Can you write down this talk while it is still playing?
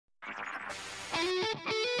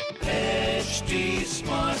HT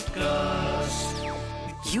Smartcast.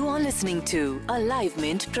 You are listening to a Live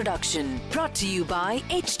Mint production brought to you by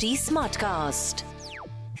HT Smartcast.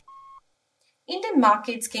 Indian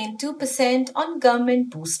markets gained 2% on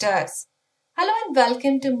government boosters. Hello and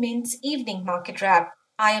welcome to Mint's evening market wrap.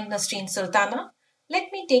 I am Nasreen Sultana. Let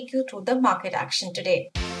me take you through the market action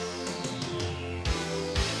today.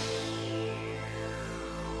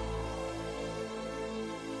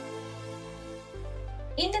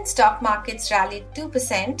 Indian stock markets rallied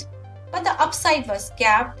 2%, but the upside was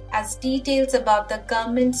capped as details about the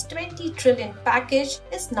government's 20 trillion package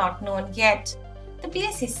is not known yet. The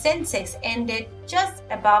BSE Sensex ended just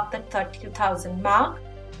above the 32,000 mark,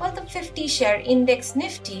 while the 50-share index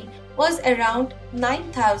Nifty was around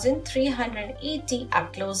 9,380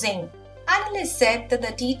 at closing. Analysts said that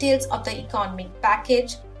the details of the economic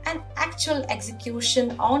package and actual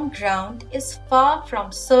execution on ground is far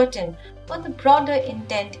from certain, but the broader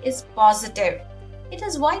intent is positive. It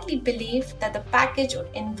is widely believed that the package would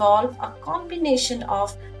involve a combination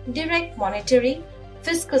of direct monetary,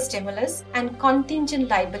 fiscal stimulus, and contingent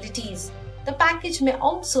liabilities. The package may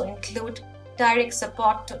also include direct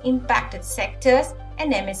support to impacted sectors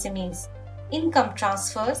and MSMEs, income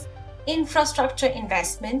transfers, infrastructure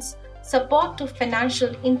investments, support to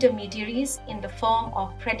financial intermediaries in the form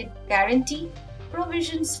of credit guarantee,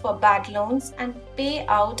 provisions for bad loans, and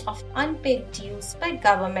payout of unpaid dues by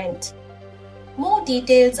government. More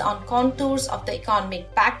details on contours of the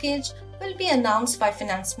economic package will be announced by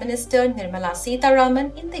Finance Minister Nirmala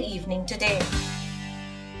Sitharaman in the evening today.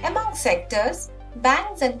 Among sectors,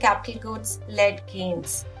 banks and capital goods led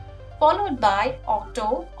gains, followed by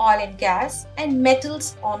auto, oil and gas, and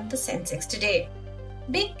metals on the Sensex today.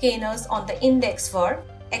 Big gainers on the index were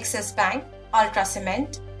Axis Bank, Ultra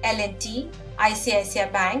Cement, L&T,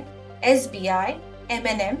 ICICI Bank, SBI,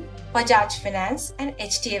 M&M, Bajaj Finance, and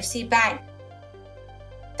HDFC Bank.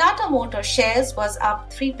 Tata Motor shares was up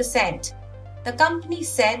 3%. The company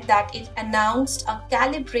said that it announced a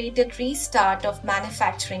calibrated restart of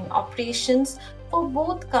manufacturing operations for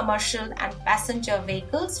both commercial and passenger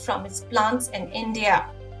vehicles from its plants in India.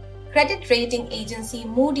 Credit rating agency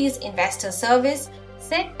Moody's Investor Service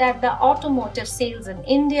said that the automotive sales in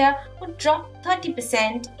India would drop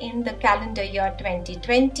 30% in the calendar year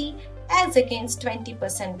 2020 as against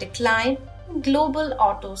 20% decline in global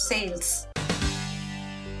auto sales.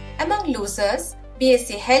 Among losers,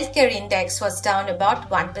 BSE Healthcare Index was down about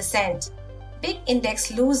 1%. Big index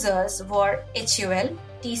losers were HUL,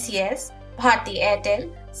 TCS, Bharti Airtel,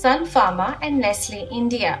 Sun Pharma and Nestle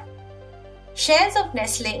India. Shares of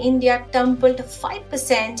Nestle India tumbled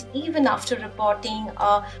 5% even after reporting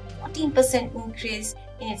a 14% increase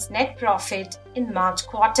in its net profit in March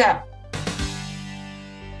quarter.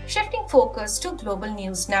 Shifting focus to global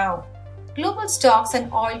news now. Global stocks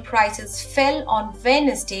and oil prices fell on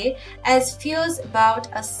Wednesday as fears about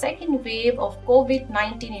a second wave of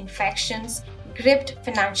COVID-19 infections gripped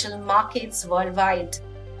financial markets worldwide.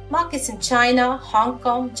 Markets in China, Hong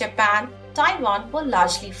Kong, Japan, Taiwan were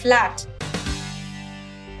largely flat.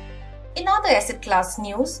 In other asset class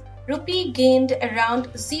news, rupee gained around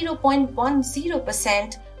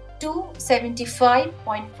 0.10% to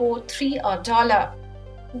 75.43 a dollar.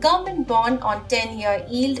 Government bond on 10-year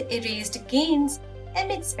yield erased gains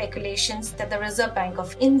amid speculations that the Reserve Bank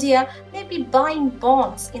of India may be buying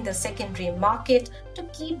bonds in the secondary market to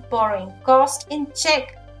keep borrowing cost in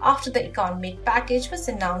check after the economic package was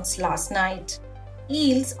announced last night.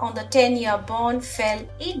 Yields on the 10-year bond fell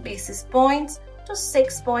 8 basis points to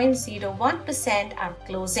 6.01% at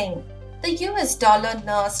closing. The US dollar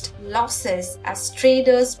nursed losses as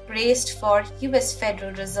traders braced for US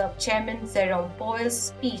Federal Reserve Chairman Jerome Powell's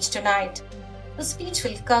speech tonight. The speech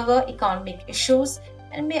will cover economic issues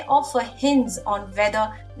and may offer hints on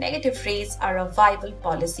whether negative rates are a viable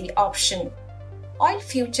policy option. Oil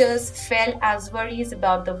futures fell as worries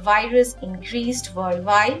about the virus increased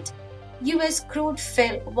worldwide. US crude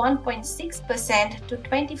fell 1.6% to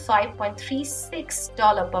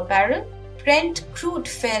 $25.36 per barrel. Brent crude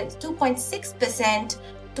fell 2.6%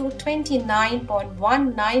 to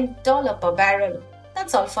 $29.19 per barrel.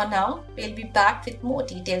 That's all for now. We'll be back with more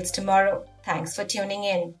details tomorrow. Thanks for tuning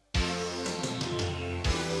in.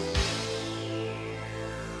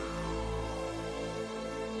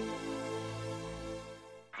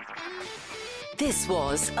 This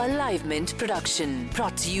was a Live Mint production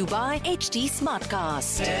brought to you by HT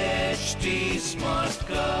Smartcast. HT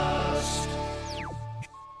Smartcast.